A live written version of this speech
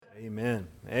Amen.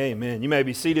 Amen. You may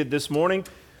be seated this morning.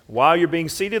 While you're being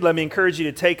seated, let me encourage you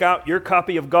to take out your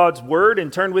copy of God's Word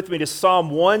and turn with me to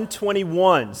Psalm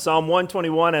 121. Psalm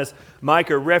 121, as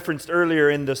Micah referenced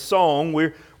earlier in the song,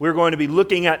 we're going to be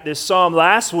looking at this psalm.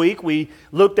 Last week, we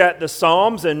looked at the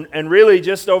Psalms, and really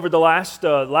just over the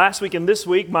last week and this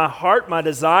week, my heart, my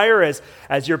desire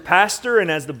as your pastor and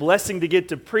as the blessing to get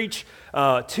to preach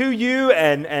to you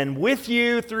and with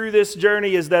you through this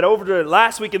journey is that over the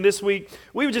last week and this week,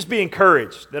 we would just be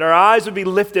encouraged, that our eyes would be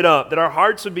lifted up, that our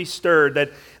hearts would be stirred,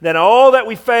 that all that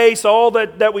we face, all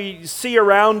that we see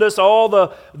around us, all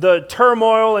the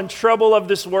turmoil and trouble of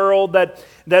this world,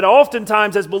 that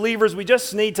oftentimes as believers we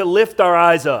just need to lift our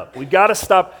eyes up. We've got to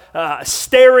stop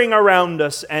staring around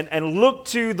us and look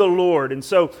to the Lord. And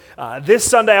so this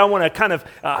Sunday I want to kind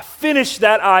of finish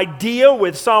that idea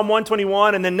with Psalm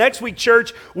 121. And then next week,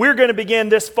 church, we're going to begin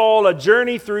this fall a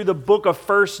journey through the book of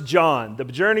 1 John. The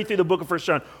journey through the book of 1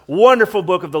 John. Wonderful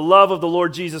book of the love of the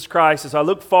Lord Jesus Christ. As I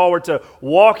look forward to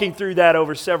walking through that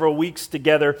over several weeks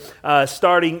together,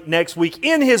 starting next week.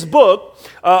 In his book,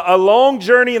 A Long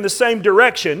Journey in the Same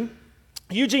Direction,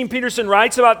 Eugene Peterson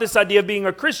writes about this idea of being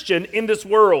a Christian in this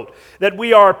world, that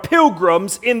we are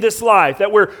pilgrims in this life,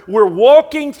 that we're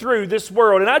walking through this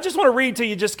world. And I just want to read to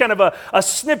you just kind of a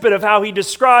snippet of how he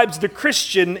describes the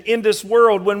Christian in this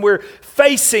world when we're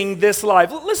facing this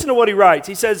life. Listen to what he writes.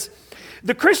 He says,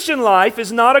 "The Christian life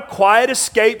is not a quiet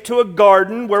escape to a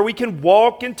garden where we can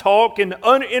walk and talk and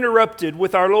uninterrupted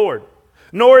with our Lord.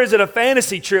 Nor is it a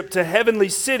fantasy trip to heavenly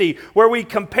city where we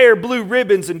compare blue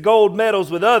ribbons and gold medals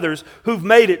with others who've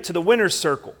made it to the winner's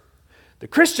circle. The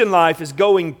Christian life is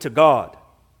going to God.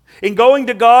 In going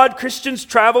to God, Christians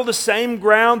travel the same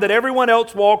ground that everyone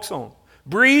else walks on,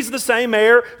 breathes the same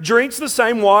air, drinks the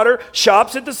same water,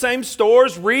 shops at the same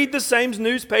stores, read the same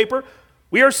newspaper.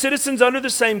 We are citizens under the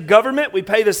same government. We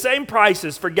pay the same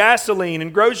prices for gasoline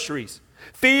and groceries.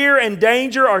 Fear and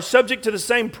danger are subject to the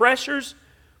same pressures.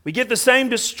 We get the same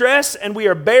distress, and we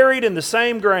are buried in the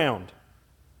same ground.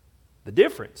 The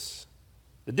difference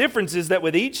is that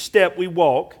with each step we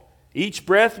walk, each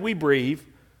breath we breathe,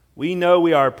 we know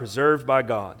we are preserved by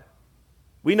God.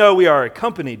 We know we are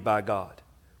accompanied by God.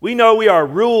 We know we are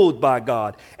ruled by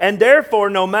God. And therefore,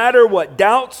 no matter what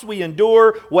doubts we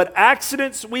endure, what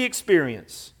accidents we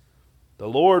experience, the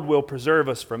Lord will preserve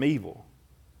us from evil.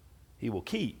 He will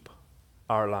keep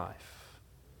our life."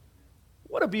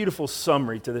 What a beautiful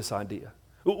summary to this idea.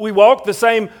 We walk the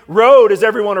same road as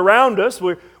everyone around us.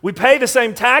 We pay the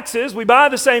same taxes. We buy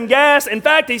the same gas. In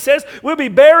fact, he says, we'll be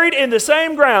buried in the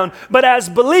same ground. But as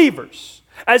believers,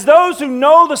 as those who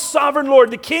know the sovereign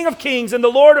Lord, the King of kings and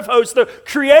the Lord of hosts, the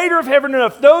creator of heaven and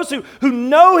earth, those who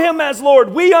know him as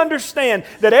Lord, we understand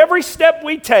that every step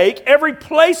we take, every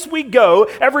place we go,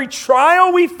 every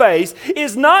trial we face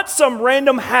is not some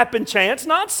random happen chance,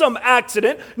 not some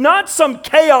accident, not some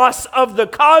chaos of the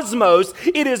cosmos.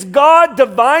 It is God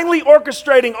divinely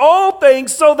orchestrating all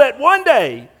things so that one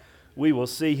day we will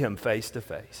see him face to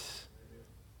face.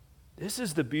 This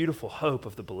is the beautiful hope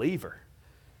of the believer.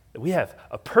 That we have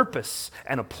a purpose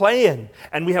and a plan,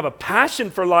 and we have a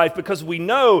passion for life because we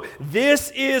know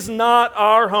this is not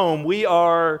our home. We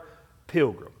are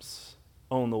pilgrims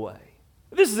on the way.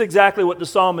 This is exactly what the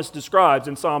psalmist describes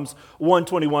in Psalms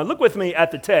 121. Look with me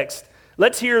at the text.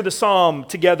 Let's hear the psalm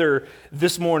together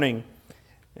this morning.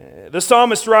 The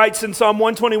psalmist writes in Psalm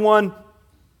 121,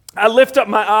 "I lift up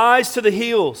my eyes to the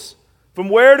hills. From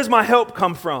where does my help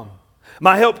come from?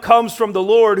 My help comes from the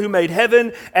Lord who made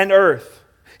heaven and earth.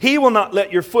 He will not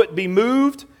let your foot be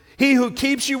moved. He who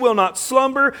keeps you will not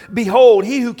slumber. Behold,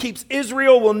 he who keeps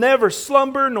Israel will never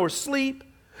slumber nor sleep.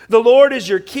 The Lord is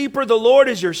your keeper. The Lord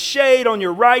is your shade on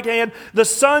your right hand. The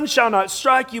sun shall not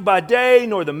strike you by day,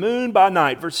 nor the moon by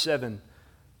night." Verse 7.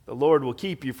 "The Lord will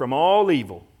keep you from all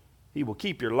evil. He will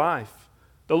keep your life.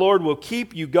 The Lord will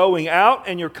keep you going out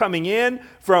and your coming in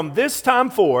from this time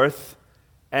forth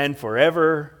and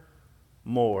forever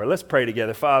more." Let's pray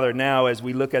together. Father, now as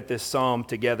we look at this psalm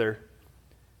together,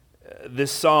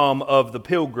 this psalm of the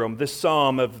pilgrim, this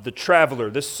psalm of the traveler,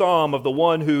 this psalm of the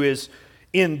one who is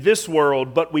in this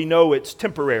world, but we know it's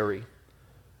temporary.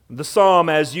 The psalm,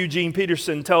 as Eugene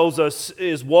Peterson tells us,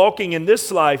 is walking in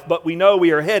this life, but we know we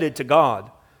are headed to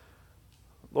God.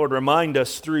 Lord, remind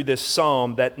us through this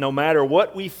psalm that no matter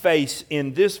what we face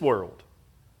in this world,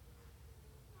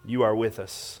 you are with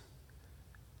us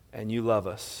and you love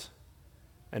us.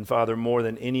 And Father, more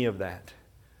than any of that,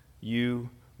 you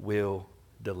will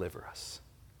deliver us.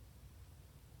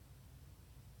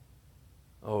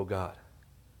 Oh God,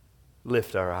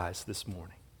 lift our eyes this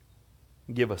morning.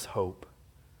 Give us hope.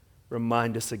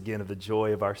 Remind us again of the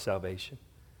joy of our salvation.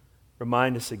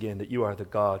 Remind us again that you are the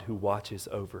God who watches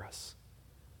over us.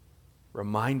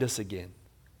 Remind us again.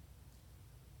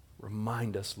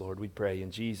 Remind us, Lord, we pray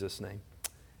in Jesus' name.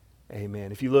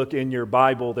 Amen. If you look in your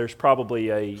Bible, there's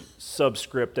probably a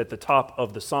subscript at the top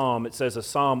of the psalm. It says a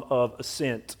psalm of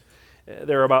ascent.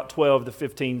 There are about 12 to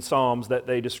 15 psalms that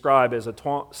they describe as a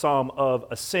psalm of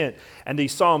ascent. And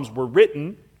these psalms were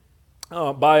written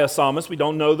by a psalmist. We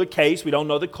don't know the case, we don't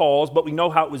know the cause, but we know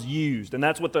how it was used. And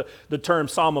that's what the term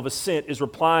Psalm of Ascent is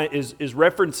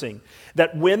referencing.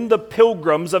 That when the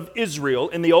pilgrims of Israel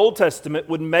in the Old Testament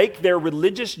would make their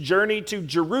religious journey to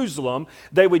Jerusalem,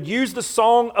 they would use the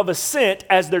Song of Ascent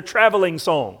as their traveling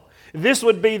song. This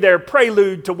would be their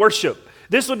prelude to worship.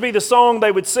 This would be the song they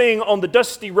would sing on the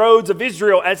dusty roads of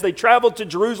Israel as they traveled to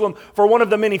Jerusalem for one of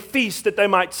the many feasts that they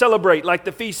might celebrate, like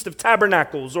the Feast of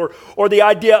Tabernacles or the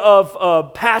idea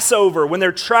of Passover. When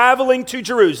they're traveling to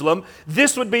Jerusalem,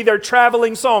 this would be their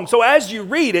traveling song. So as you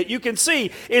read it, you can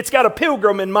see it's got a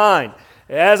pilgrim in mind.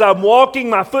 As I'm walking,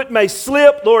 my foot may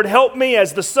slip. Lord, help me.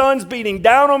 As the sun's beating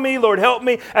down on me, Lord, help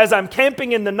me. As I'm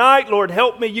camping in the night, Lord,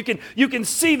 help me. You can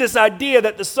see this idea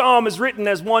that the psalm is written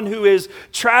as one who is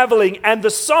traveling, and the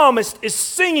psalmist is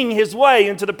singing his way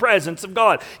into the presence of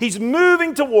God. He's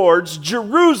moving towards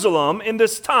Jerusalem in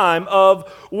this time of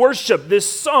worship,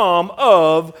 this psalm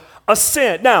of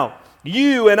ascent. Now,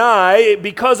 you and I,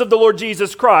 because of the Lord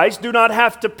Jesus Christ, do not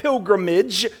have to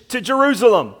pilgrimage to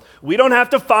Jerusalem. We don't have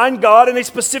to find God in a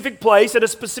specific place, at a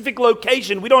specific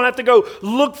location. We don't have to go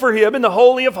look for Him in the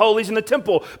Holy of Holies in the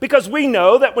temple, because we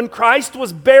know that when Christ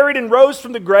was buried and rose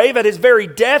from the grave at His very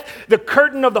death, the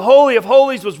curtain of the Holy of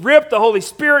Holies was ripped. The Holy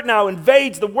Spirit now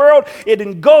invades the world. It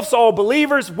engulfs all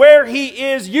believers. Where He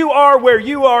is, you are. Where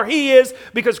you are, He is,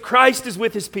 because Christ is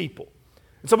with His people.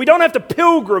 And so we don't have to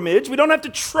pilgrimage, we don't have to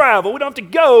travel, we don't have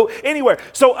to go anywhere.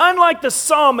 So unlike the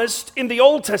psalmist in the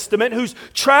Old Testament who's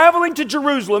traveling to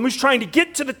Jerusalem, who's trying to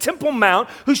get to the Temple Mount,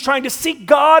 who's trying to seek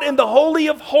God in the Holy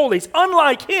of Holies,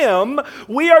 unlike him,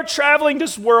 we are traveling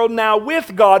this world now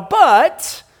with God,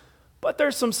 but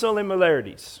there's some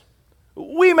similarities.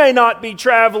 We may not be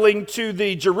traveling to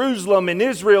the Jerusalem in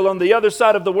Israel on the other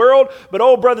side of the world, but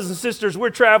brothers and sisters,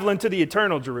 we're traveling to the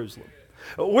eternal Jerusalem.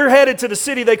 We're headed to the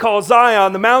city they call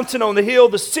Zion, the mountain on the hill,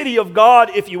 the city of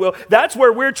God, if you will. That's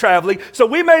where we're traveling. So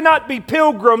we may not be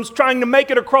pilgrims trying to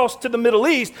make it across to the Middle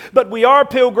East, but we are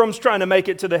pilgrims trying to make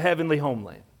it to the heavenly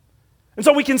homeland. And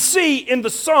so we can see in the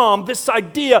psalm this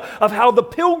idea of how the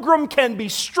pilgrim can be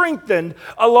strengthened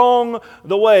along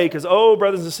the way. Because,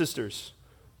 brothers and sisters,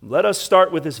 let us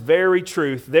start with this very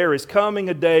truth. There is coming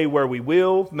a day where we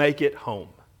will make it home.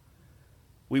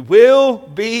 We will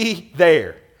be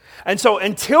there. And so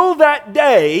until that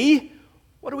day,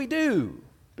 what do?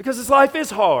 Because this life is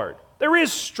hard. There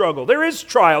is struggle, there is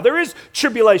trial, there is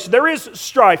tribulation, there is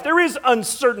strife, there is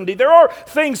uncertainty. There are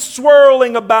things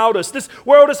swirling about us. This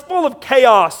world is full of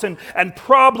chaos and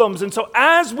problems. And so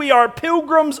as we are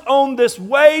pilgrims on this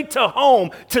way to home,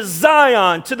 to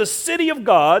Zion, to the city of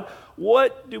God,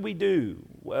 what do?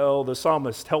 Well, the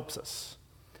psalmist helps us.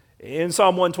 In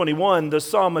Psalm 121, the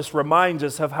psalmist reminds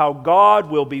us of how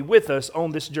God will be with us on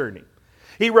this journey.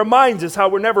 He reminds us how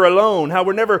we're never alone, how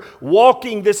we're never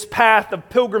walking this path of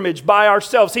pilgrimage by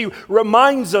ourselves. He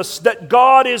reminds us that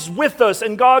God is with us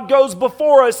and God goes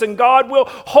before us and God will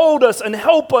hold us and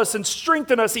help us and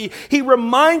strengthen us. He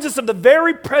reminds us of the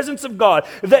very presence of God,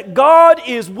 that God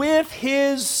is with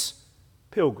His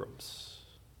pilgrims.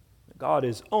 God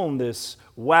is on this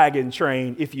wagon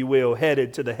train, if you will,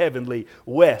 headed to the heavenly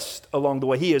west along the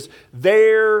way. He is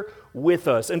there with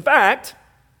us. In fact,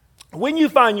 when you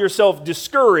find yourself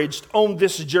discouraged on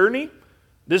this journey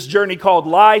called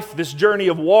life, this journey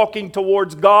of walking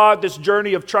towards God, this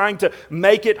journey of trying to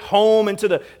make it home into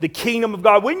the kingdom of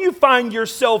God, when you find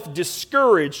yourself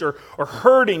discouraged or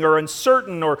hurting or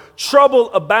uncertain or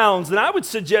trouble abounds, then I would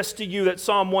suggest to you that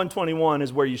Psalm 121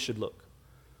 is where you should look.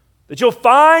 That you'll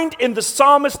find in the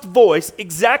psalmist's voice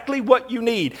exactly what you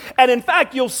need. And in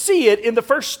fact, you'll see it in the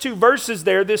first two verses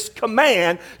there, this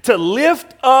command to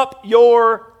lift up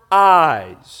your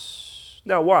eyes.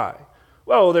 Now, why?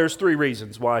 Well, there's three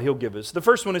reasons why he'll give us. The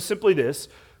first one is simply this.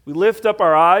 We lift up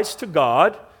our eyes to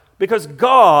God because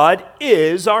God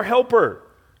is our helper.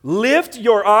 Lift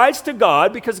your eyes to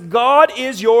God because God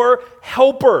is your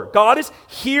helper. God is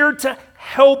here to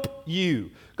help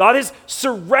you. God has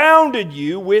surrounded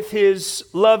you with His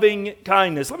loving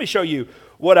kindness. Let me show you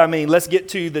what I mean. Let's get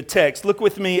to the text. Look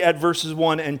with me at verses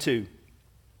 1 and 2.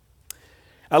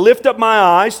 I lift up my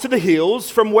eyes to the hills.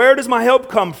 From where does my help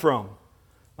come from?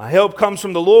 My help comes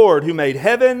from the Lord who made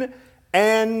heaven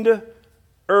and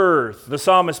earth. The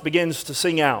psalmist begins to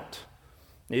sing out.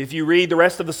 If you read the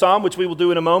rest of the psalm, which we will do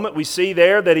in a moment, we see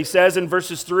there that he says in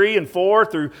verses 3 and 4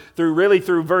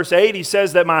 through verse 8, he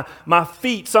says that my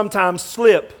feet sometimes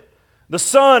slip. The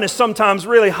sun is sometimes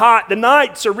really hot. The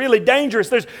nights are really dangerous.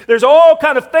 There's all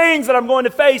kind of things that I'm going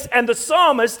to face. And the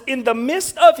psalmist, in the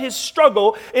midst of his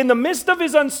struggle, in the midst of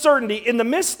his uncertainty, in the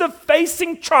midst of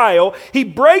facing trial, he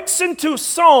breaks into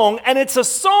song, and it's a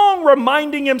song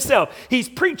reminding himself. He's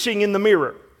preaching in the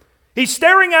mirror. He's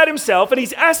staring at himself and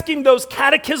he's asking those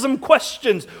catechism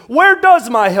questions. Where does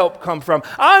my help come from?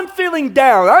 I'm feeling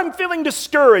down. I'm feeling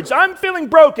discouraged. I'm feeling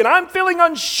broken. I'm feeling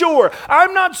unsure.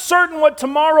 I'm not certain what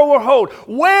tomorrow will hold.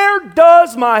 Where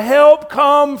does my help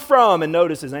come from? And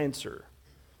notice his answer.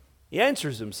 He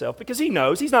answers himself because he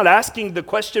knows. He's not asking the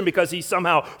question because he's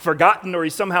somehow forgotten or he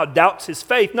somehow doubts his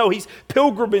faith. No, he's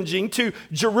pilgrimaging to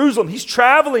Jerusalem. He's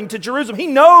traveling to Jerusalem. He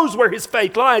knows where his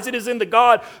faith lies. It is in the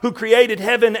God who created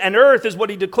heaven and earth, is what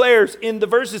he declares in the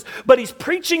verses. But he's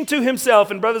preaching to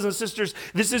himself. And brothers and sisters,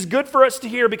 this is good for us to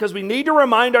hear because we need to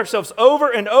remind ourselves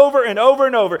over and over and over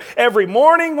and over. Every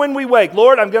morning when we wake,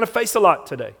 Lord, I'm going to face a lot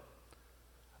today.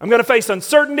 I'm going to face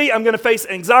uncertainty. I'm going to face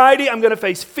anxiety. I'm going to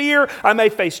face fear. I may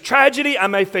face tragedy. I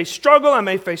may face struggle. I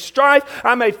may face strife.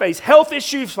 I may face health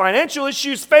issues, financial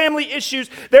issues, family issues.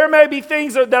 There may be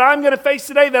things that I'm going to face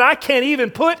today that I can't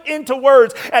even put into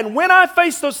words. And when I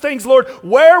face those things, Lord,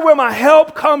 where will my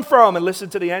help come from? And listen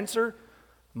to the answer.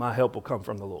 My help will come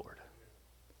from the Lord.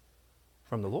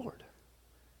 From the Lord.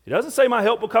 He doesn't say my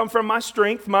help will come from my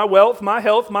strength, my wealth, my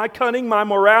health, my cunning, my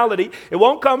morality. It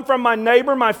won't come from my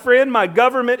neighbor, my friend, my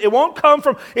government. It won't come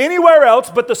from anywhere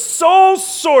else, but the sole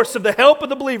source of the help of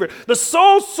the believer, the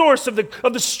sole source of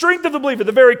the strength of the believer,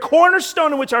 the very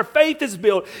cornerstone in which our faith is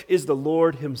built is the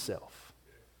Lord himself.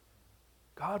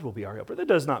 God will be our helper. That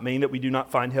does not mean that we do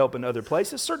not find help in other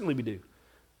places. Certainly we do.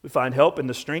 We find help in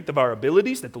the strength of our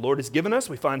abilities that the Lord has given us.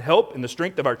 We find help in the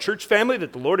strength of our church family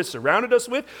that the Lord has surrounded us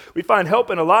with. We find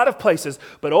help in a lot of places.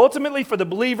 But ultimately for the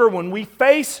believer, when we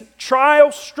face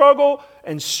trial, struggle,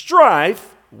 and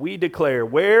strife, we declare,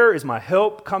 where is my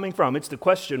help coming from? It's the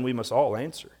question we must all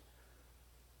answer.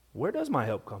 Where does my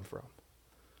help come from?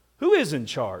 Who is in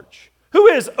charge? Who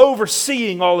is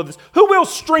overseeing all of this? Who will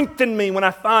strengthen me when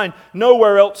I find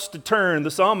nowhere else to turn?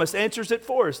 The psalmist answers it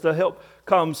for us. The help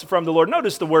comes from the Lord.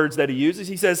 Notice the words that he uses.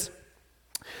 He says,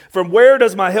 from where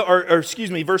does my help,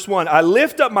 verse 1, I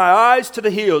lift up my eyes to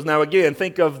the hills. Now again,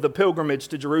 think of the pilgrimage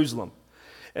to Jerusalem.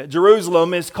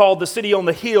 Jerusalem is called the city on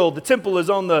the hill. The temple is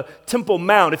on the Temple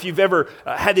Mount. If you've ever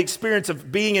had the experience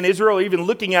of being in Israel, or even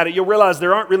looking at it, you'll realize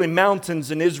there aren't really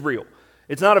mountains in Israel.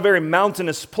 It's not a very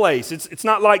mountainous place. It's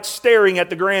not like staring at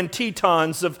the Grand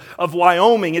Tetons of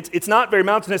Wyoming. It's not very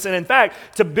mountainous. And in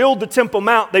fact, to build the Temple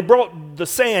Mount, they brought the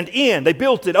sand in. They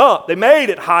built it up. They made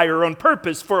it higher on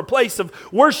purpose for a place of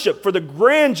worship, for the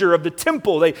grandeur of the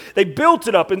temple. They built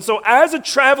it up. And so as a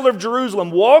traveler of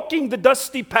Jerusalem, walking the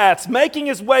dusty paths, making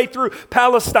his way through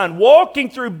Palestine, walking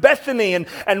through Bethany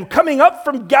and coming up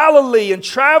from Galilee and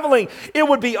traveling, it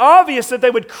would be obvious that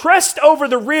they would crest over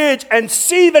the ridge and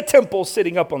see the temple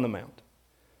sitting up on the mount.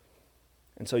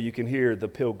 And so you can hear the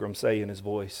pilgrim say in his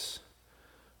voice,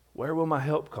 where will my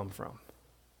help come from?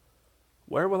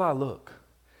 Where will I look?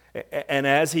 And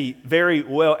as he very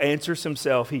well answers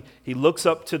himself, he looks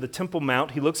up to the Temple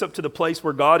Mount, he looks up to the place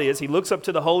where God is, he looks up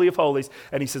to the Holy of Holies,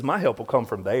 and he says, my help will come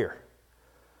from there.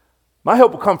 My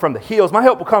help will come from the hills. My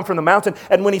help will come from the mountain.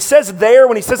 And when he says there,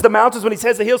 when he says the mountains, when he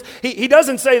says the hills, he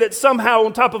doesn't say that somehow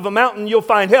on top of a mountain you'll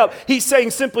find help. He's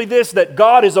saying simply this, that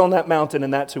God is on that mountain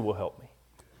and that's who will help me.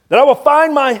 That I will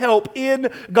find my help in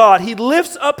God. He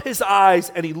lifts up his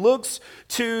eyes and he looks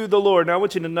to the Lord. Now I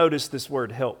want you to notice this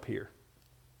word help here.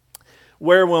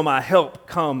 Where will my help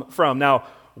come from? Now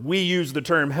we use the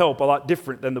term help a lot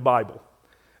different than the Bible.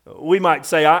 We might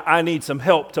say, I need some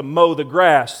help to mow the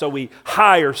grass, so we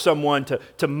hire someone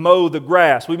to mow the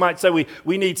grass. We might say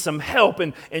we need some help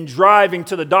in driving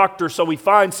to the doctor, so we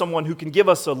find someone who can give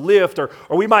us a lift. Or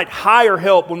we might hire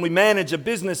help when we manage a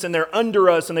business and they're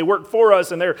under us and they work for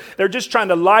us and they're just trying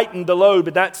to lighten the load,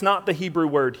 but that's not the Hebrew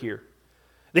word here.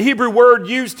 The Hebrew word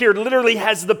used here literally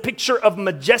has the picture of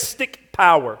majestic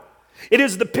power. It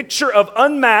is the picture of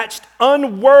unmatched,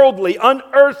 unworldly,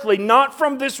 unearthly, not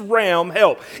from this realm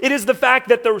help. It is the fact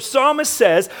that the psalmist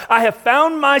says, I have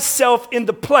found myself in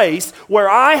the place where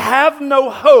I have no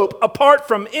hope apart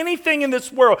from anything in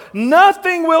this world.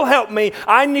 Nothing will help me.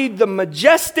 I need the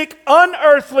majestic,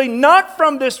 unearthly, not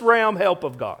from this realm help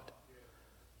of God.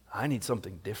 I need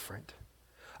something different.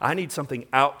 I need something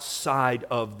outside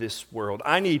of this world.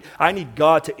 I need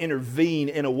God to intervene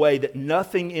in a way that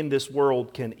nothing in this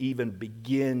world can even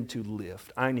begin to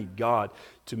lift. I need God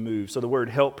to move. So the word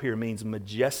help here means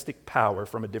majestic power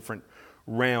from a different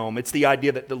realm. It's the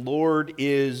idea that the Lord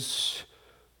is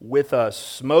with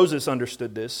us. Moses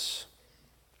understood this.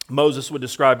 Moses would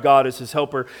describe God as his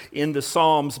helper in the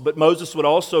Psalms, but Moses would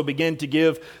also begin to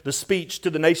give the speech to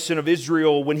the nation of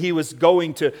Israel when he was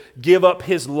going to give up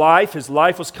his life. His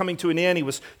life was coming to an end. He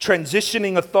was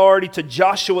transitioning authority to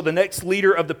Joshua, the next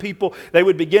leader of the people. They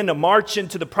would begin to march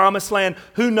into the promised land.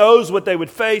 Who knows what they would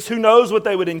face? Who knows what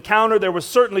they would encounter? There was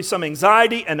certainly some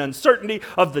anxiety and uncertainty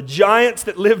of the giants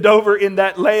that lived over in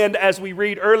that land, as we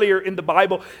read earlier in the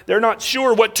Bible. They're not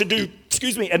sure what to do.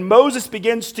 And Moses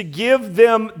begins to give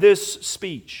them this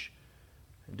speech.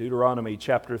 In Deuteronomy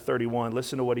chapter 31,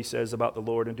 listen to what he says about the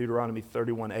Lord in Deuteronomy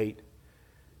 31:8.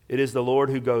 It is the Lord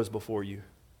who goes before you.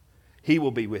 He will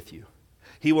be with you.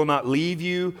 He will not leave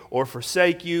you or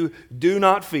forsake you. Do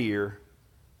not fear.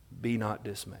 Be not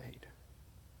dismayed.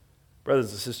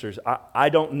 Brothers and sisters, I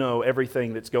don't know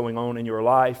everything that's going on in your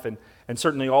life, and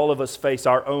certainly all of us face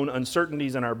our own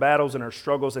uncertainties and our battles and our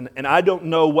struggles, and I don't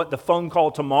know what the phone call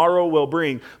tomorrow will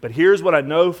bring, but here's what I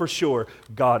know for sure: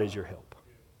 God is your help.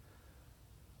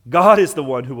 God is the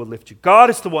one who will lift you.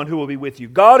 God is the one who will be with you.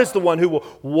 God is the one who will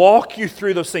walk you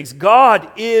through those things.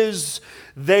 God is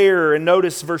there. And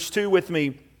notice verse 2 with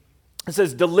me. It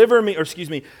says,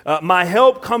 my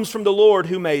help comes from the Lord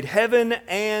who made heaven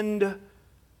and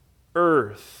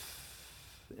earth.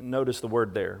 Notice the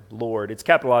word there, Lord. It's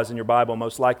capitalized in your Bible,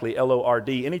 most likely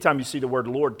L-O-R-D. Anytime you see the word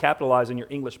Lord capitalized in your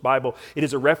English Bible, it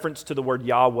is a reference to the word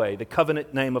Yahweh, the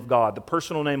covenant name of God, the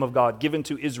personal name of God given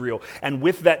to Israel. And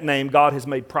with that name, God has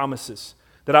made promises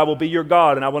that I will be your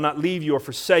God and I will not leave you or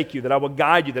forsake you, that I will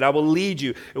guide you, that I will lead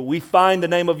you. We find the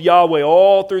name of Yahweh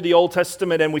all through the Old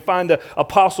Testament, and we find the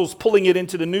apostles pulling it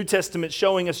into the New Testament,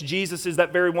 showing us Jesus is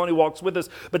that very one who walks with us.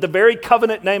 But the very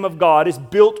covenant name of God is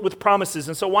built with promises.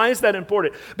 And so why is that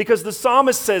important? Because the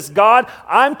psalmist says, God,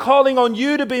 I'm calling on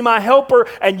you to be my helper,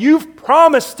 and you've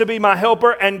promised to be my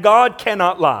helper, and God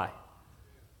cannot lie.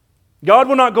 God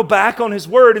will not go back on his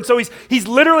word. And so he's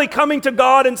literally coming to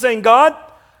God and saying, God,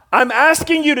 I'm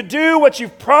asking you to do what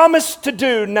you've promised to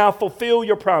do. Now fulfill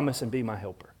your promise and be my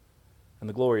helper. And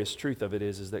the glorious truth of it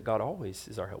is that God always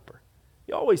is our helper.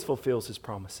 He always fulfills his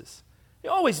promises. He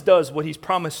always does what he's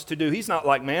promised to do. He's not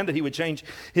like man that he would change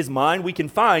his mind. We can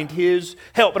find his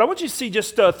help. But I want you to see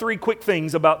just three quick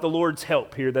things about the Lord's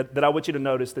help here that I want you to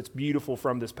notice that's beautiful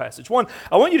from this passage. One,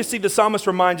 I want you to see the psalmist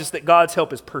reminds us that God's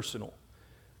help is personal.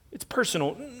 It's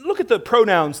personal. Look at the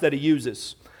pronouns that he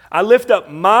uses. I lift up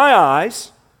my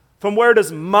eyes. From where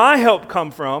does my help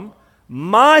come from?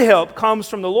 My help comes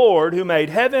from the Lord who made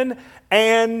heaven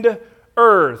and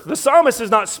earth. The psalmist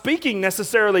is not speaking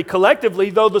necessarily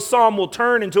collectively, though the psalm will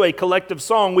turn into a collective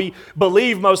song. We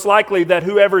believe most likely that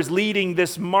whoever is leading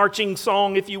this marching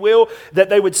song, if you will, that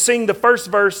they would sing the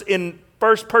first verse in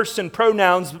first person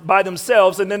pronouns by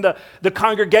themselves, and then the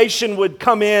congregation would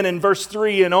come in verse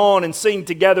 3 and on and sing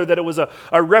together, that it was a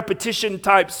repetition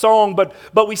type song.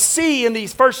 But we see in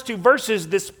these first two verses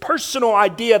this personal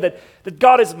idea that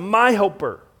God is my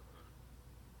helper.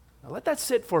 Now let that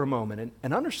sit for a moment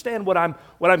and understand what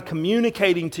I'm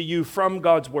communicating to you from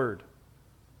God's word.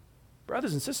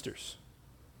 Brothers and sisters,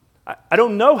 I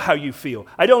don't know how you feel.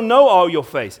 I don't know all you'll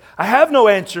face. I have no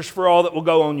answers for all that will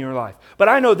go on in your life. But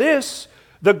I know this: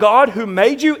 the God who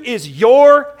made you is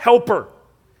your helper.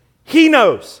 He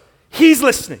knows. He's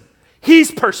listening.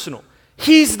 He's personal.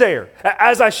 He's there.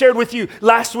 As I shared with you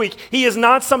last week, he is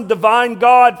not some divine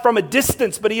God from a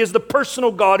distance, but he is the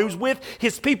personal God who's with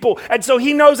his people. And so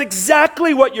he knows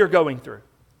exactly what you're going through.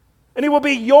 And he will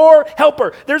be your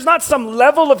helper. There's not some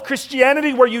level of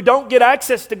Christianity where you don't get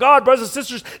access to God. Brothers and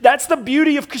sisters, that's the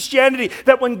beauty of Christianity,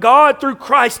 that when God through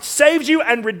Christ saves you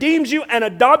and redeems you and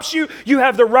adopts you, you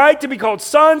have the right to be called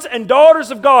sons and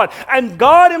daughters of God. And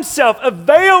God himself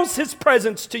avails his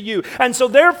presence to you. And so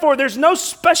therefore, there's no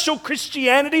special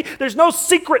Christianity. There's no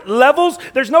secret levels.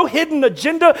 There's no hidden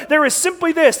agenda. There is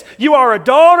simply this: you are a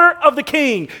daughter of the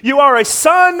King. You are a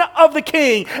son of the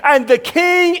King. And the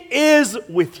King is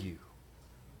with you.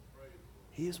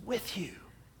 He is with you.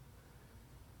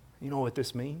 You know what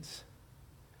this means?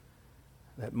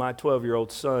 That my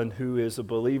 12-year-old son, who is a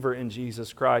believer in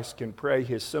Jesus Christ, can pray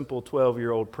his simple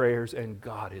 12-year-old prayers, and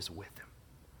God is with him.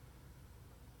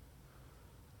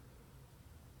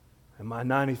 And my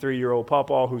 93-year-old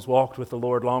pawpaw, who's walked with the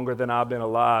Lord longer than I've been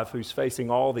alive, who's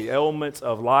facing all the ailments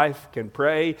of life, can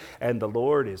pray, and the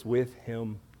Lord is with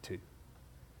him too.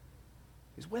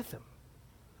 He's with him.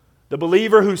 The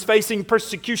believer who's facing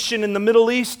persecution in the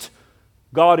Middle East,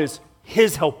 God is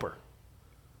his helper.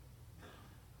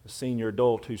 The senior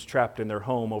adult who's trapped in their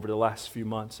home over the last few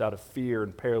months out of fear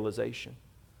and paralyzation,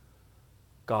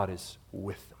 God is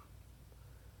with them.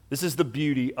 This is the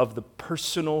beauty of the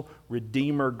personal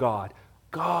Redeemer God.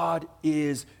 God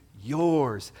is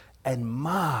yours and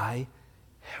my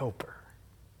helper.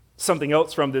 Something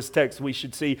else from this text we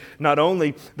should see. Not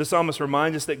only the psalmist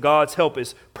reminds us that God's help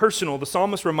is personal, the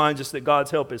psalmist reminds us that God's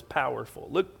help is powerful.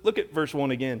 Look at verse 1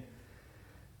 again.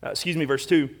 Verse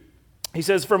 2. He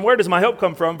says, "From where does my help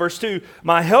come from?" Verse 2,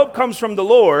 "My help comes from the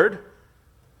Lord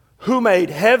who made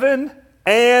heaven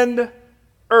and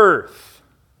earth."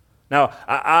 Now,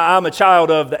 I'm a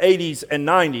child of the 80s and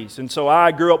 90s, and so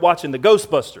I grew up watching the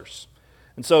Ghostbusters.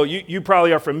 And so you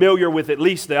probably are familiar with at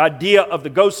least the idea of the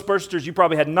Ghostbusters. You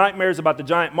probably had nightmares about the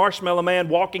giant marshmallow man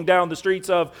walking down the streets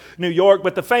of New York.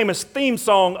 But the famous theme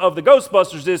song of the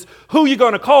Ghostbusters is, "Who you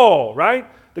gonna call?" Right?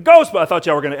 The Ghostbusters. I thought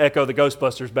y'all were going to echo the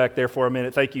Ghostbusters back there for a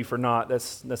minute. Thank you for not.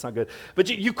 That's not good. But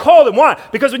you call them. Why?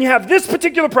 Because when you have this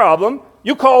particular problem,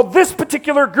 you call this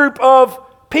particular group of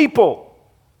people.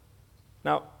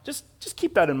 Now, just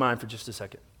keep that in mind for just a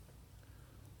second.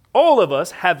 All of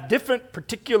us have different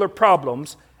particular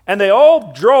problems, and they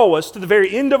all draw us to the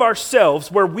very end of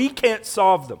ourselves where we can't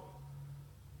solve them.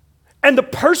 And the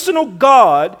personal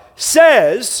God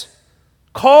says,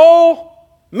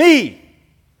 "Call me."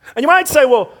 And you might say,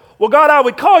 well, God, I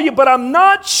would call you, but I'm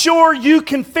not sure you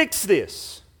can fix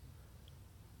this.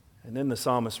 And then the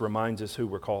psalmist reminds us who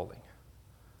we're calling.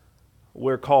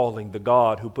 We're calling the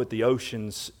God who put the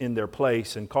oceans in their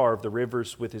place and carved the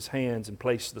rivers with his hands and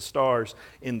placed the stars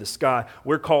in the sky.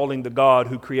 We're calling the God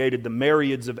who created the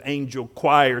myriads of angel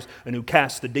choirs and who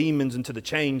cast the demons into the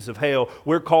chains of hell.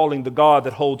 We're calling the God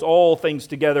that holds all things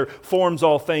together, forms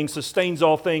all things, sustains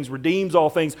all things, redeems all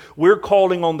things. We're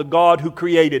calling on the God who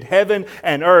created heaven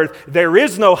and earth. There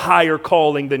is no higher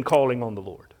calling than calling on the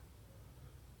Lord.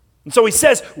 And so he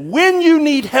says, when you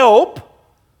need help,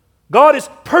 God is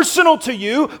personal to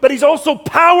you, but he's also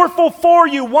powerful for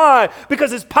you. Why?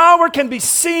 Because his power can be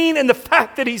seen in the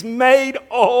fact that he's made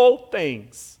all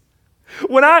things.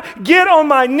 When I get on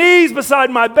my knees beside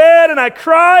my bed and I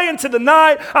cry into the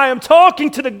night, I am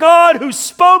talking to the God who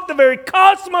spoke the very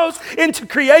cosmos into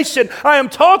creation. I am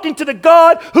talking to the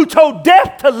God who told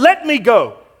death to let me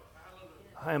go.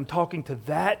 I am talking to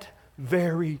that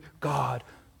very God.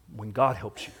 When God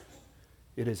helps you,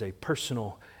 it is a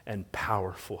personal and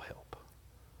powerful help.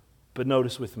 But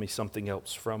notice with me something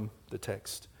else from the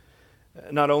text.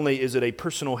 Not only is it a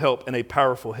personal help and a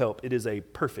powerful help, it is a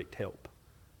perfect help.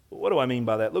 What do I mean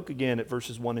by that? Look again at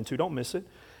verses 1 and 2. Don't miss it.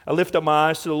 "I lift up my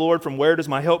eyes to the Lord. From where does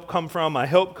my help come from? My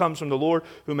help comes from the Lord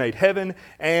who made heaven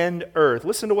and earth."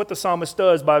 Listen to what the psalmist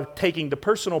does by taking the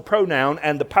personal pronoun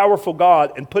and the powerful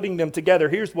God and putting them together.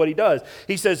 Here's what he does.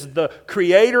 He says, the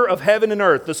creator of heaven and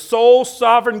earth, the sole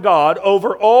sovereign God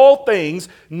over all things,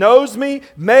 knows me,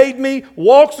 made me,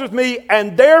 walks with me,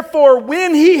 and therefore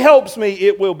when he helps me,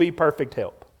 it will be perfect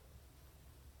help.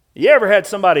 You ever had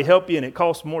somebody help you and it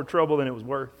cost more trouble than it was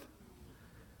worth?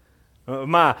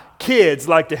 My kids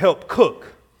like to help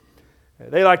cook.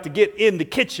 They like to get in the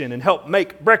kitchen and help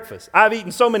make breakfast. I've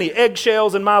eaten so many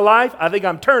eggshells in my life, I think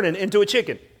I'm turning into a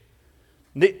chicken.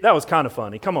 That was kind of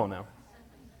funny. Come on now.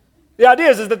 The idea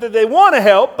is that they want to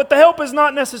help, but the help is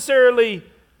not necessarily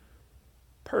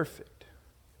perfect.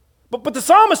 But the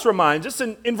psalmist reminds us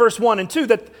in verse 1 and 2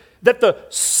 that the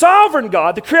sovereign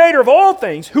God, the creator of all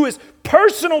things, who is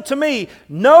personal to me,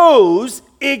 knows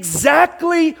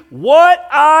exactly what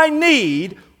I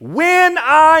need when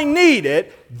I need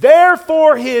it.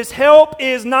 Therefore, his help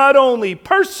is not only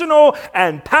personal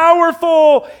and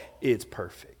powerful, it's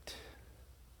perfect.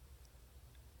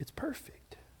 It's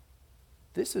perfect.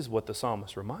 This is what the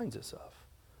psalmist reminds us of.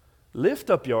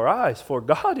 Lift up your eyes, for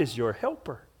God is your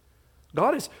helper.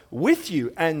 God is with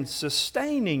you and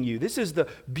sustaining you. This is the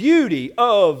beauty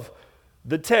of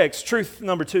the text. Truth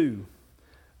number 2.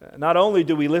 Not only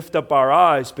do we lift up our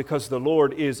eyes because the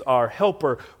Lord is our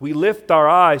helper, we lift our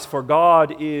eyes for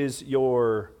God is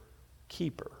your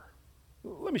keeper.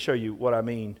 Let me show you what I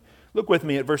mean. Look with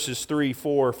me at verses 3,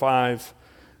 4, 5,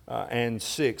 and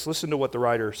 6. Listen to what the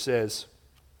writer says.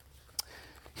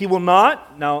 He will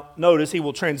not, now notice he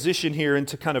will transition here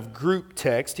into kind of group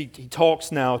text. He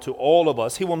talks now to all of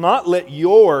us. He will not let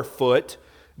your foot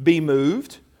be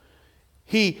moved.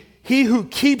 He He who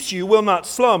keeps you will not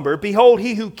slumber. Behold,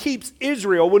 he who keeps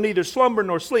Israel will neither slumber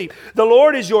nor sleep. The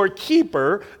Lord is your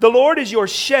keeper. The Lord is your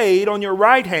shade on your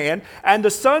right hand, and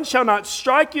the sun shall not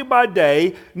strike you by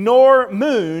day, nor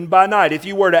moon by night. If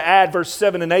you were to add verse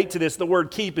 7 and 8 to this, the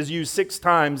word keep is used 6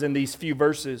 times in these few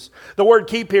verses. The word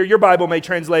keep here, your Bible may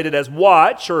translate it as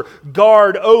watch or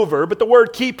guard over, but the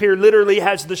word keep here literally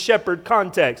has the shepherd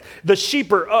context. The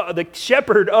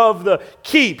shepherd of the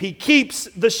keep. He keeps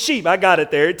the sheep. I got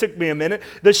it there. It took me a minute.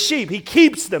 The sheep, he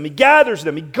keeps them, he gathers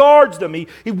them, he guards them, he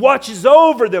watches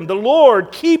over them. The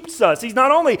Lord keeps us. He's not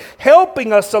only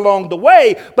helping us along the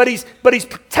way, but he's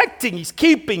protecting, he's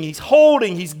keeping, he's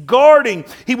holding, he's guarding.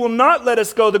 He will not let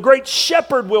us go. The great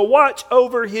shepherd will watch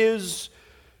over his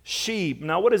sheep.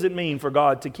 Now, what does it mean for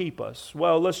God to keep us?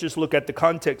 Well, let's just look at the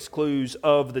context clues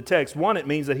of the text. One, it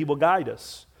means that he will guide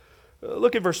us.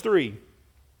 Look at verse 3.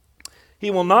 He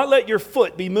will not let your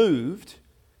foot be moved.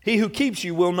 He who keeps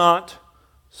you will not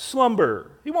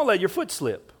slumber. He won't let your foot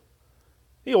slip.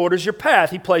 He orders your path.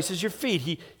 He places your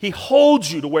feet. He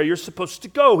holds you to where you're supposed to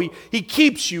go. He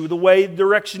keeps you the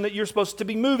direction that you're supposed to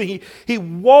be moving. He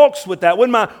walks with that. When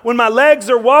my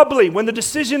legs are wobbly, when the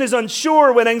decision is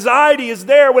unsure, when anxiety is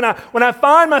there, when I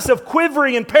find myself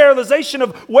quivering in paralyzation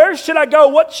of where should I go,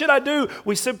 what should I do,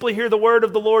 we simply hear the word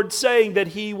of the Lord saying that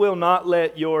he will not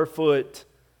let your foot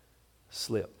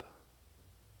slip.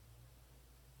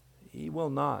 He will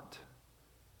not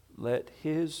let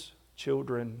his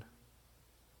children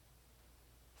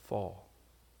fall.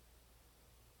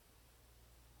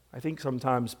 I think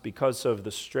sometimes because of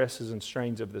the stresses and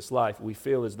strains of this life, we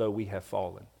feel as though we have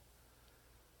fallen.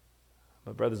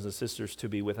 But brothers and sisters, to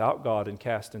be without God and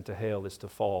cast into hell is to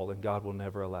fall, and God will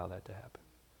never allow that to happen.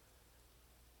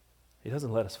 He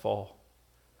doesn't let us fall.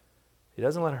 He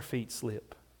doesn't let our feet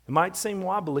slip. It might seem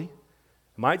wobbly.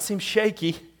 It might seem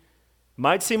shaky.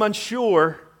 Might seem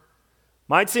unsure,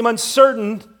 might seem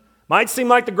uncertain, might seem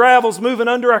like the gravel's moving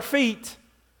under our feet.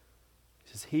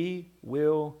 He says, he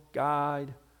will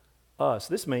guide us.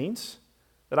 This means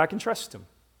that I can trust him.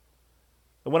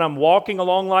 That when I'm walking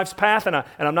along life's path and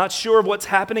I'm not sure of what's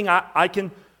happening, I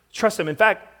can trust him. In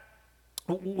fact,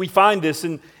 we find this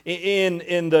in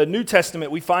the New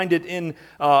Testament. We find it in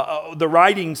the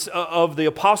writings of the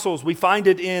apostles. We find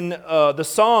it in the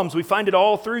Psalms. We find it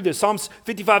all through this. Psalms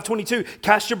 55:22,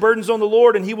 cast your burdens on the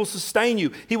Lord and he will sustain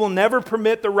you. He will never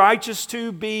permit the righteous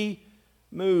to be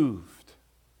moved.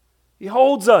 He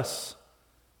holds us.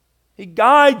 He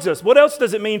guides us. What else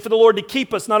does it mean for the Lord to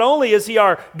keep us? Not only is he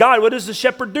our guide, what does the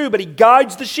shepherd do? But he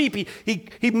guides the sheep.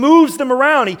 He moves them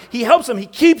around. He helps them. He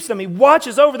keeps them. He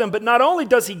watches over them. But not only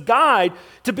does he guide,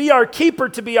 to be our keeper,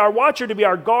 to be our watcher, to be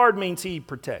our guard means he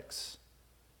protects.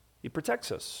 He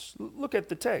protects us. Look at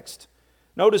the text.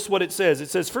 Notice what it says. It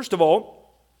says, first of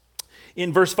all,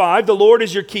 in verse 5, the Lord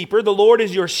is your keeper. The Lord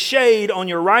is your shade on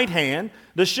your right hand.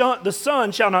 The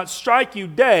sun shall not strike you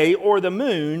day, or the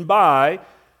moon by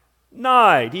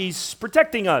night. He's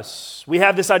protecting us. We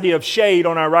have this idea of shade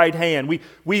on our right hand.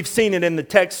 We've seen it in the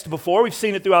text before. We've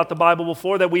seen it throughout the Bible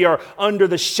before, that we are under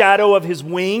the shadow of his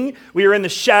wing. We are in the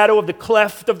shadow of the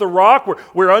cleft of the rock.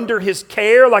 We're under his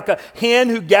care like a hen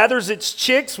who gathers its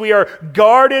chicks. We are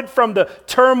guarded from the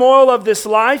turmoil of this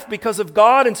life because of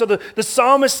God. And so the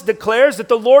psalmist declares that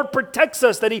the Lord protects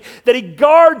us, that he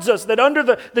guards us, that under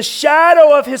the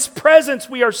shadow of his presence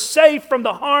we are safe from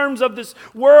the harms of this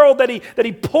world, that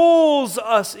he pulls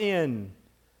us in.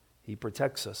 He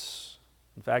protects us.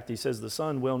 In fact, he says the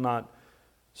sun will not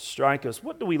strike us.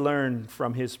 What do we learn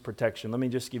from his protection? Let me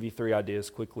just give you 3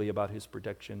 ideas quickly about his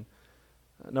protection.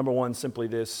 Number 1, simply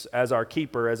this: as our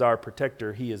keeper, as our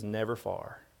protector, he is never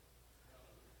far.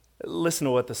 Listen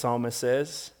to what the psalmist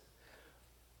says.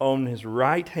 On his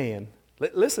right hand,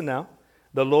 listen now,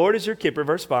 the Lord is your keeper,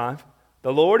 verse 5.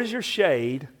 The Lord is your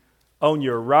shade on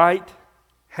your right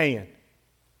hand.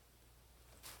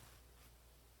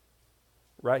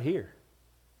 Right here.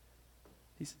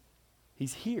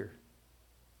 He's here.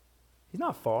 He's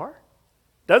not far.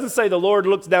 It doesn't say the Lord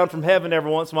looks down from heaven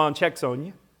every once in a while and checks on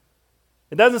you.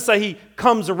 It doesn't say he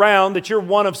comes around, that you're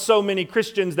one of so many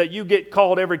Christians that you get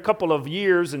called every couple of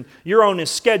years and you're on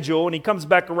his schedule and he comes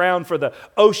back around for the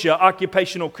OSHA,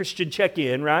 Occupational Christian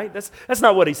Check-In, right? That's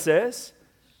not what he says.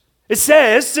 It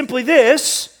says simply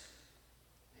this: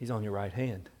 he's on your right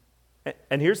hand.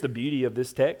 And here's the beauty of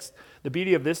this text. The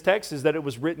beauty of this text is that it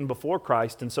was written before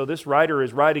Christ. And so this writer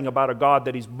is writing about a God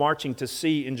that he's marching to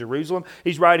see in Jerusalem.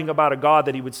 He's writing about a God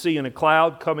that he would see in a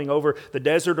cloud coming over the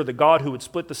desert, or the God who would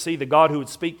split the sea, the God who would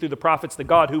speak through the prophets, the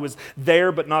God who was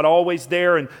there but not always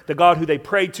there, and the God who they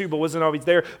prayed to but wasn't always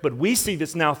there. But we see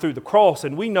this now through the cross,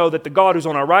 and we know that the God who's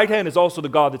on our right hand is also the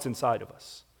God that's inside of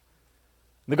us.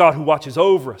 the God who watches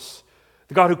over us,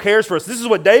 the God who cares for us. This is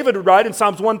what David would write in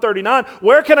Psalms 139.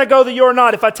 Where can I go that you are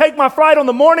not? If I take my flight on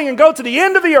the morning and go to the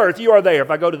end of the earth, you are there.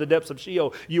 If I go to the depths of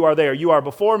Sheol, you are there. You are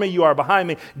before me, you are behind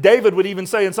me. David would even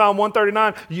say in Psalm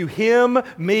 139, you hem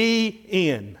me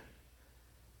in.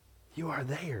 You are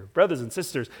there. Brothers and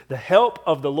sisters, the help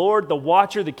of the Lord, the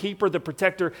watcher, the keeper, the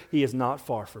protector, He is not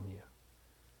far from you.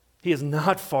 He is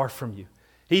not far from you.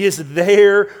 He is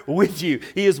there with you.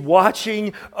 He is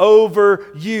watching over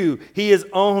you. He's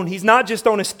not just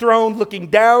on His throne looking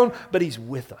down, but He's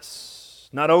with us.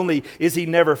 Not only is He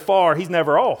never far, He's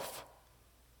never off.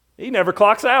 He never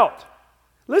clocks out.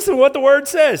 Listen to what the Word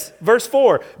says. Verse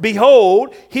 4,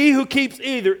 behold, He who keeps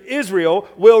Israel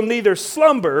will neither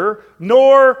slumber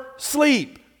nor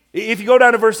sleep. If you go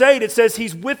down to verse 8, it says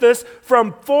He's with us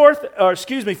from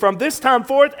this time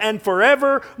forth and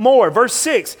forevermore. Verse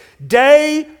 6,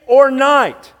 day or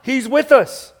night, He's with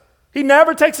us. He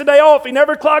never takes a day off. He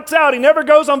never clocks out. He never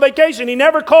goes on vacation. He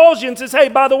never calls you and says, hey,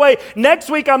 by the way, next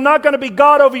week I'm not going to be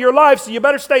God over your life, so you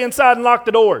better stay inside and lock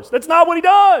the doors. That's not what He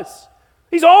does.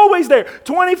 He's always there,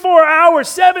 24 hours,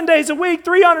 7 days a week,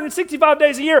 365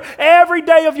 days a year, every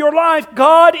day of your life.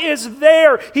 God is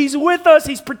there. He's with us.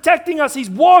 He's protecting us. He's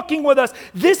walking with us.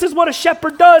 This is what a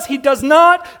shepherd does. He does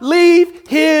not leave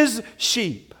his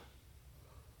sheep.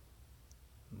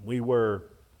 We were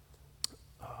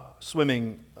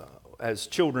swimming as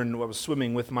children. I was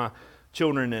swimming with my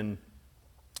children, and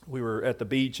we were at the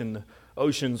beach, and the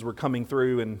oceans were coming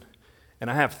through, and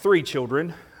I have 3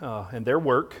 children and their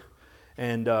work.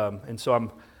 And so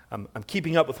I'm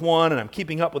keeping up with one, and I'm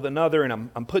keeping up with another, and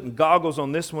I'm putting goggles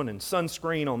on this one and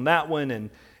sunscreen on that one,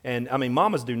 and I mean,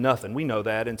 mamas do nothing. We know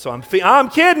that, and so I'm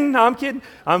kidding.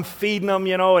 I'm feeding them,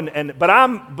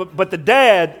 but the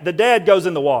dad goes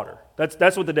in the water.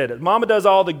 That's what the dad does. Mama does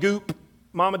all the goop.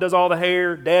 Mama does all the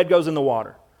hair. Dad goes in the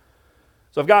water.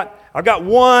 So I've got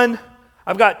one.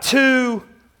 I've got 2,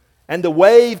 and the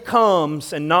wave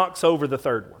comes and knocks over the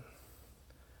third one.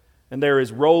 And there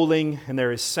is rolling, and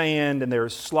there is sand, and there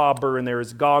is slobber, and there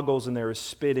is goggles, and there is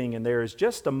spitting, and there is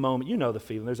just a moment. You know the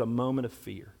feeling. There's a moment of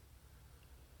fear.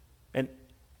 And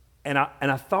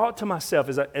I thought to myself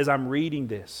as I'm reading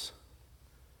this,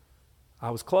 I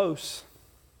was close.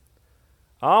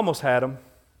 I almost had him.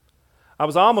 I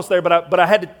was almost there, but I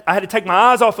had to take my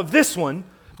eyes off of this one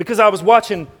because I was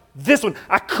watching this one.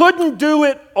 I couldn't do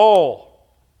it all.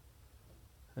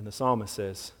 And the psalmist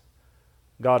says,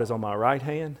 God is on my right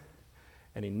hand,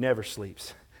 and He never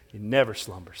sleeps. He never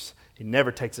slumbers. He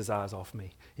never takes His eyes off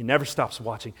me. He never stops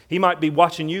watching. He might be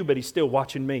watching you, but He's still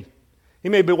watching me. He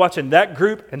may be watching that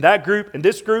group, and that group, and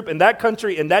this group, and that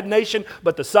country, and that nation,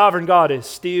 but the sovereign God is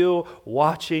still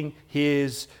watching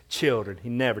His children. He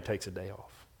never takes a day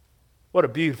off. What a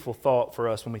beautiful thought for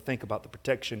us when we think about the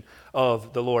protection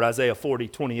of the Lord. Isaiah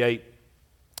 40:28.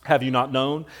 Have you not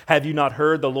known? Have you not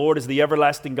heard? The Lord is the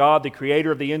everlasting God, the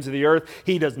creator of the ends of the earth.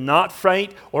 He does not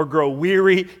faint or grow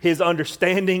weary. His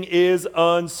understanding is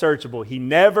unsearchable. He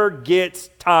never gets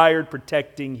tired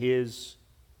protecting His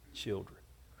children.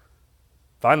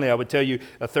 Finally, I would tell you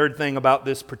a third thing about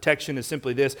this protection is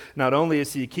simply this. Not only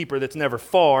is He a keeper that's never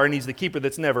far, and He's the keeper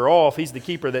that's never off, He's the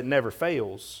keeper that never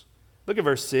fails. Look at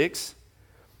verse 6.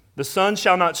 The sun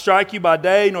shall not strike you by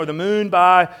day, nor the moon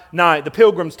by night. The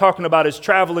pilgrim's talking about his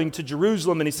traveling to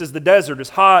Jerusalem, and he says the desert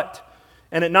is hot.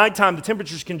 And at nighttime, the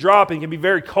temperatures can drop and can be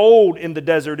very cold in the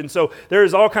desert. And so there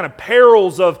is all kind of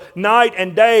perils of night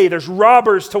and day. There's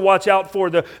robbers to watch out for.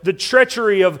 The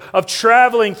treachery of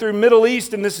traveling through Middle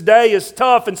East in this day is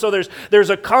tough. And so there's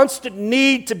a constant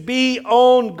need to be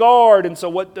on guard. And so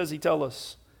what does He tell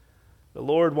us? The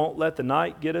Lord won't let the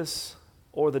night get us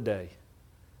or the day.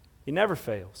 He never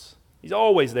fails. He's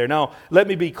always there. Now, let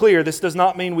me be clear. This does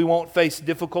not mean we won't face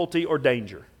difficulty or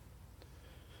danger.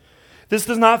 This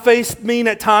does not mean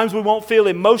at times we won't feel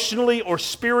emotionally or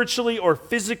spiritually or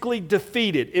physically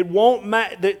defeated.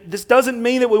 This doesn't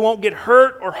mean that we won't get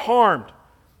hurt or harmed.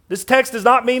 This text does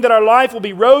not mean that our life will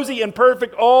be rosy and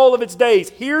perfect all of its days.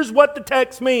 Here's what the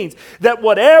text means. That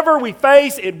whatever we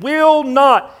face, it will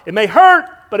not. It may hurt,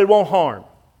 but it won't harm.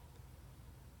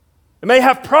 It may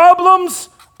have problems,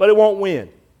 but it won't win.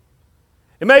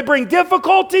 It may bring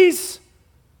difficulties,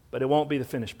 but it won't be the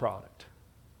finished product.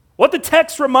 What the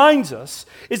text reminds us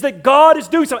is that God is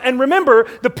doing something. And remember,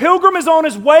 the pilgrim is on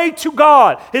his way to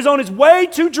God. He's on his way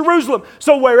to Jerusalem.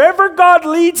 So wherever God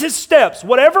leads his steps,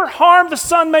 whatever harm the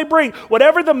sun may bring,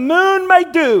 whatever the moon may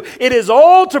do, it is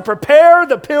all to prepare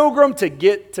the pilgrim to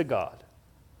get to God.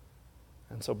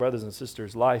 And so, brothers and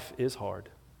sisters, life is hard.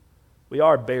 We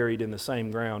are buried in the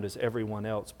same ground as everyone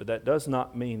else, but that does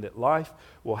not mean that life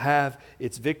will have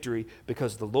its victory,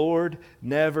 because the Lord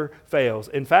never fails.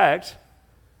 In fact,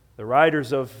 the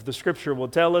writers of the Scripture will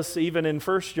tell us, even in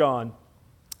 1 John,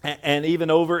 and even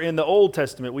over in the Old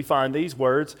Testament, we find these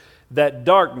words, that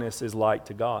darkness is light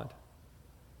to God.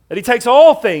 That He takes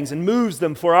all things and moves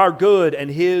them for our good and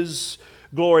His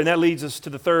glory. And that leads us to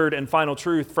the third and final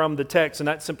truth from the text, and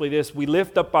that's simply this: we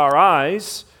lift up our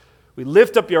eyes. We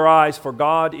lift up your eyes, for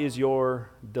God is your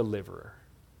deliverer.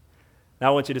 Now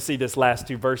I want you to see this last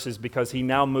two verses, because he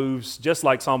now moves, just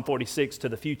like Psalm 46, to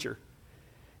the future.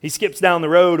 He skips down the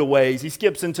road a ways. He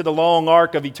skips into the long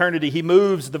arc of eternity. He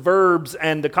moves the verbs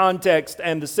and the context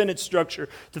and the sentence structure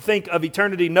to think of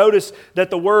eternity. Notice that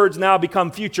the words now become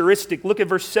futuristic. Look at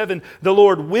verse 7. The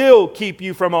Lord will keep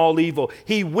you from all evil.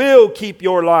 He will keep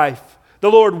your life. The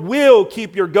Lord will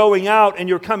keep your going out and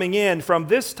your coming in from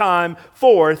this time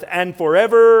forth and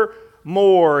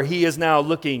forevermore. He is now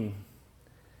looking.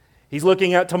 He's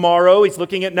looking at tomorrow. He's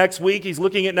looking at next week. He's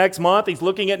looking at next month. He's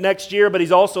looking at next year. But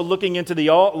He's also looking into the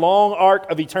long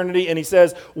arc of eternity. And He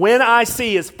says, when I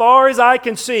see, as far as I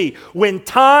can see, when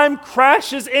time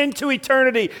crashes into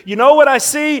eternity, you know what I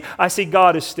see? I see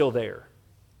God is still there.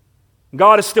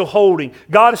 God is still holding.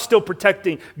 God is still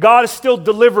protecting. God is still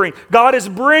delivering. God is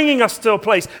bringing us to a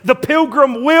place. The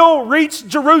pilgrim will reach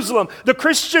Jerusalem. The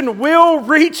Christian will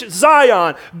reach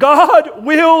Zion. God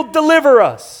will deliver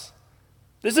us.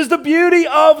 This is the beauty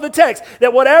of the text,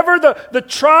 that whatever the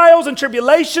trials and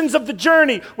tribulations of the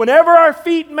journey, whenever our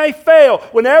feet may fail,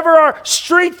 whenever our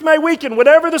strength may weaken,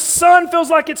 whenever the sun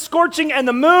feels like it's scorching and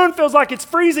the moon feels like it's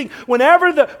freezing,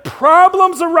 whenever the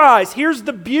problems arise, here's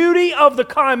the beauty of the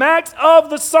climax of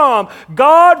the psalm: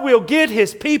 God will get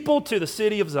His people to the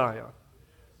city of Zion.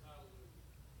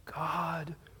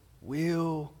 God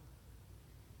will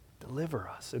deliver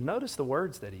us. And notice the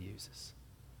words that He uses.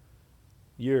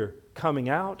 You're coming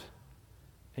out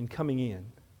and coming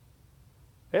in.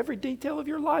 Every detail of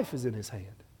your life is in His hand.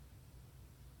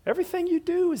 Everything you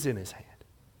do is in His hand.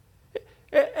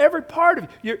 Every part of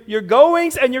you, your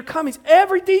goings and your comings,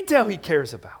 every detail He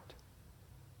cares about.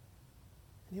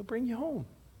 And He'll bring you home.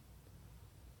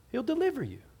 He'll deliver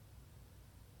you.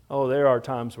 Oh, there are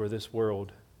times where this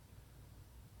world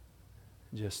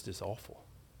just is awful,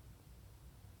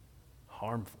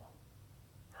 harmful,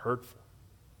 hurtful,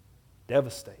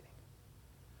 devastating.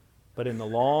 But in the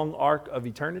long arc of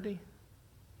eternity,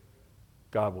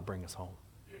 God will bring us home.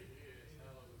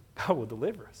 God will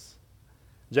deliver us.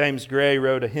 James Gray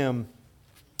wrote a hymn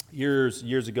years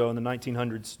ago in the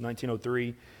 1900s,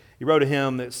 1903. He wrote a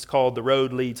hymn that's called "The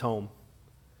Road Leads Home."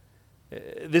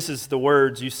 This is the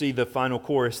words. You see the final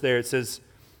chorus there. It says,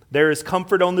 "There is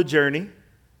comfort on the journey.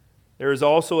 There is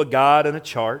also a guide and a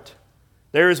chart.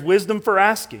 There is wisdom for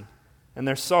asking, and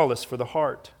there's solace for the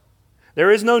heart. There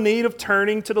is no need of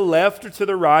turning to the left or to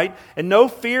the right, and no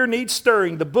fear needs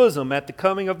stirring the bosom at the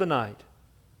coming of the night.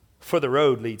 For the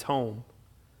road leads home.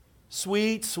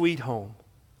 Sweet, sweet home.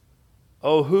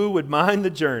 Oh, who would mind the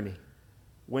journey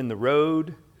when the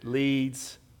road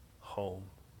leads home?"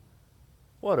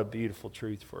 What a beautiful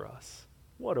truth for us.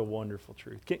 What a wonderful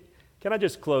truth. Can I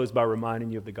just close by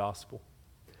reminding you of the gospel?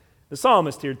 The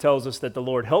psalmist here tells us that the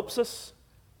Lord helps us,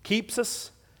 keeps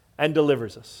us, and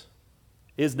delivers us.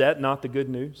 Is that not the good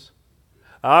news?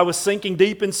 I was sinking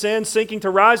deep in sin, sinking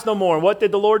to rise no more. And what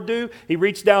did the Lord do? He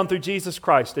reached down through Jesus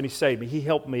Christ and He saved me. He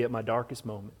helped me at my darkest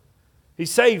moment. He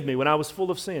saved me when I was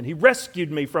full of sin. He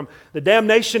rescued me from the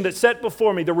damnation that set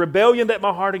before me, the rebellion that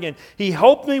my heart again. He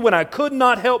helped me when I could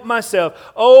not help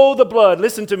myself. Oh, the blood.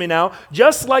 Listen to me now.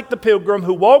 Just like the pilgrim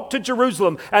who walked to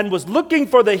Jerusalem and was looking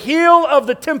for the hill of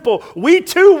the temple, we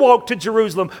too walk to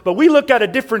Jerusalem, but we look at a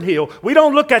different hill. We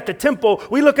don't look at the temple.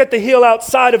 We look at the hill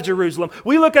outside of Jerusalem.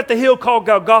 We look at the hill called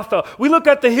Golgotha. We look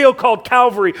at the hill called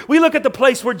Calvary. We look at the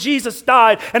place where Jesus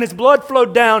died and His blood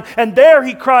flowed down, and there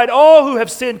He cried, "All who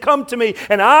have sinned, come to me,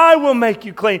 and I will make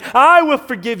you clean. I will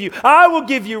forgive you. I will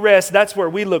give you rest." That's where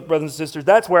we look, brothers and sisters.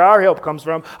 That's where our help comes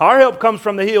from. Our help comes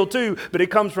from the hill too, but it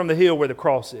comes from the hill where the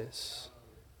cross is.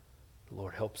 The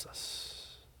Lord helps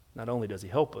us. Not only does He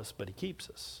help us, but He keeps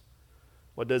us.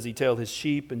 What does He tell His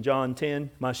sheep in John 10?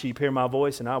 "My sheep hear my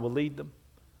voice, and I will lead them."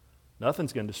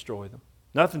 Nothing's going to destroy them.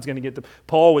 Nothing's going to get them.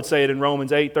 Paul would say it in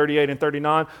Romans 8, 38 and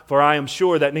 39, "For I am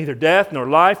sure that neither death, nor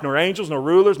life, nor angels, nor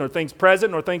rulers, nor things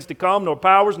present, nor things to come, nor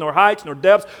powers, nor heights, nor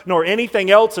depths, nor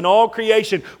anything else in all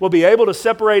creation will be able to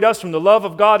separate us from the love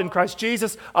of God in Christ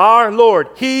Jesus our Lord."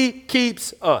 He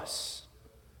keeps us.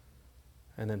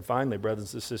 And then finally,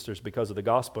 brothers and sisters, because of the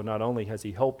gospel, not only has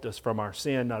He helped us from our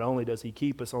sin, not only does He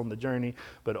keep us on the journey,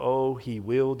 but He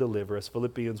will deliver us.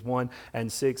 Philippians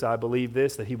 1:6, I believe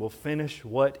this, that He will finish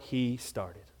what He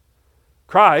started.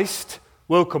 Christ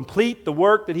will complete the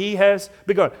work that He has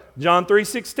begun. John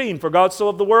 3:16, for God so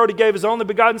loved the world, He gave His only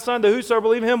begotten Son, that whosoever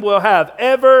believe in Him will have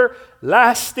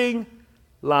everlasting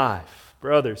life.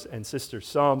 Brothers and sisters,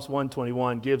 Psalms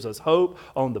 121 gives us hope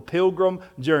on the pilgrim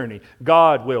journey.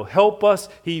 God will help us,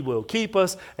 He will keep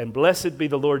us, and blessed be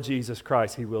the Lord Jesus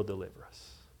Christ, He will deliver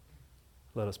us.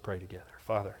 Let us pray together.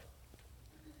 Father,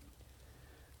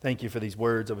 thank You for these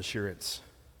words of assurance.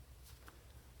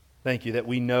 Thank You that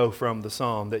we know from the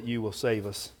psalm that You will save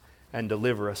us and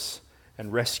deliver us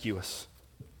and rescue us.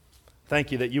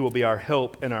 Thank You that You will be our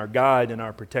help and our guide and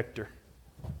our protector.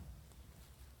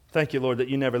 Thank You, Lord, that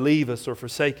You never leave us or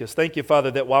forsake us. Thank You, Father,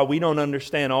 that while we don't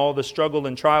understand all the struggle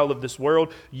and trial of this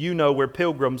world, You know we're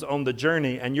pilgrims on the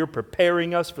journey and You're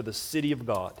preparing us for the city of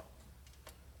God.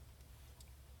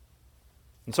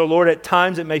 And so, Lord, at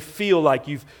times it may feel like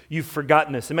you've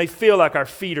forgotten us. It may feel like our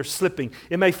feet are slipping.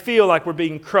 It may feel like we're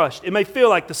being crushed. It may feel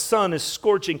like the sun is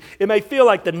scorching. It may feel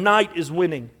like the night is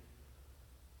winning.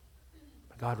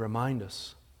 But God, remind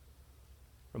us.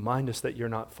 Remind us that You're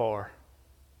not far.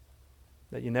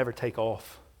 That You never take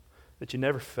off, that You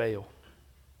never fail.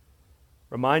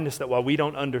 Remind us that while we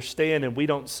don't understand and we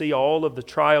don't see all of the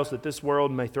trials that this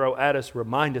world may throw at us,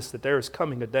 remind us that there is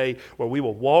coming a day where we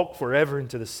will walk forever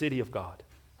into the city of God.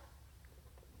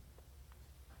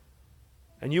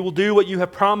 And You will do what You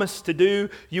have promised to do.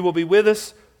 You will be with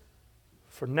us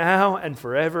for now and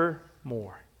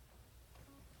forevermore.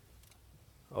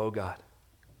 Oh God,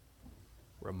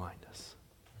 remind us.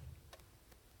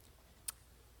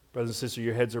 Brothers and sisters,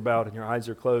 your heads are bowed and your eyes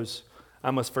are closed.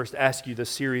 I must first ask you this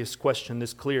serious question,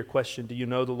 this clear question. Do you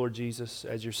know the Lord Jesus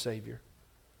as your Savior?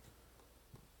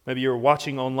 Maybe you're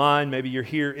watching online, maybe you're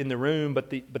here in the room, but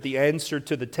the answer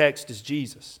to the text is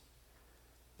Jesus.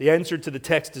 The answer to the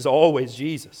text is always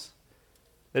Jesus.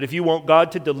 That if you want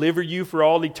God to deliver you for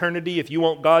all eternity, if you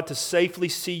want God to safely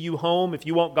see you home, if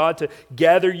you want God to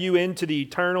gather you into the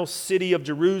eternal city of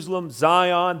Jerusalem,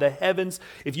 Zion, the heavens,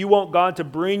 if you want God to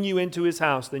bring you into His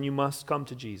house, then you must come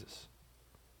to Jesus.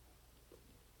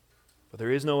 But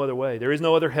there is no other way. There is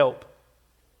no other help.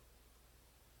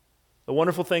 The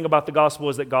wonderful thing about the gospel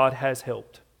is that God has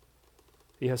helped.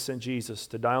 He has sent Jesus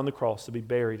to die on the cross, to be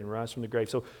buried and rise from the grave.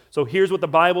 So here's what the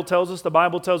Bible tells us. The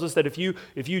Bible tells us that if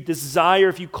you desire,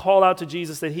 if you call out to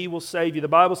Jesus, that He will save you. The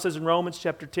Bible says in Romans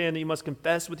chapter 10 that you must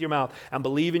confess with your mouth and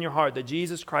believe in your heart that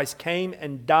Jesus Christ came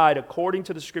and died according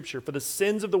to the Scripture for the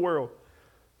sins of the world,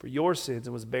 for your sins,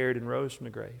 and was buried and rose from the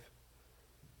grave.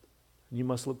 And you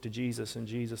must look to Jesus and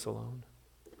Jesus alone,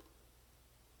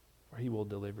 or He will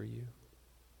deliver you.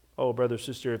 Oh, brother,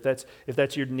 sister, if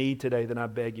that's your need today, then I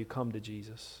beg you, come to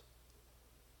Jesus.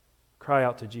 Cry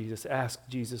out to Jesus. Ask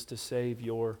Jesus to save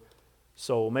your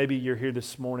soul. Maybe you're here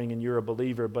this morning and you're a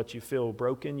believer, but you feel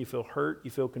broken, you feel hurt, you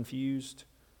feel confused.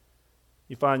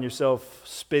 You find yourself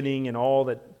spinning in all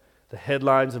that the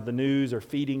headlines of the news are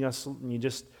feeding us, and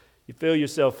you feel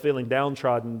yourself feeling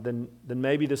downtrodden, then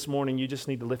maybe this morning you just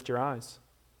need to lift your eyes.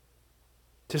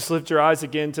 Just lift your eyes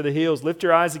again to the hills. Lift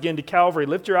your eyes again to Calvary.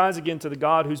 Lift your eyes again to the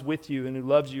God who's with you and who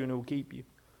loves you and who will keep you.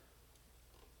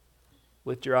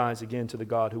 Lift your eyes again to the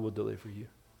God who will deliver you.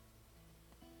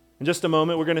 In just a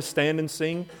moment, we're going to stand and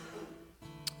sing.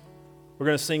 We're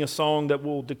going to sing a song that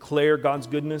will declare God's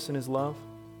goodness and His love.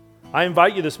 I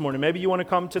invite you this morning. Maybe you want to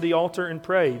come to the altar and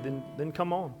pray. Then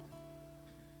come on.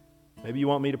 Maybe you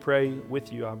want me to pray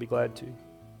with you. I'll be glad to.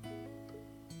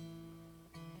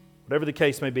 Whatever the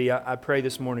case may be, I pray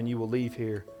this morning you will leave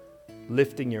here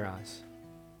lifting your eyes.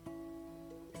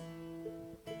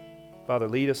 Father,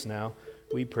 lead us now,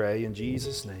 we pray in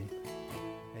Jesus' name.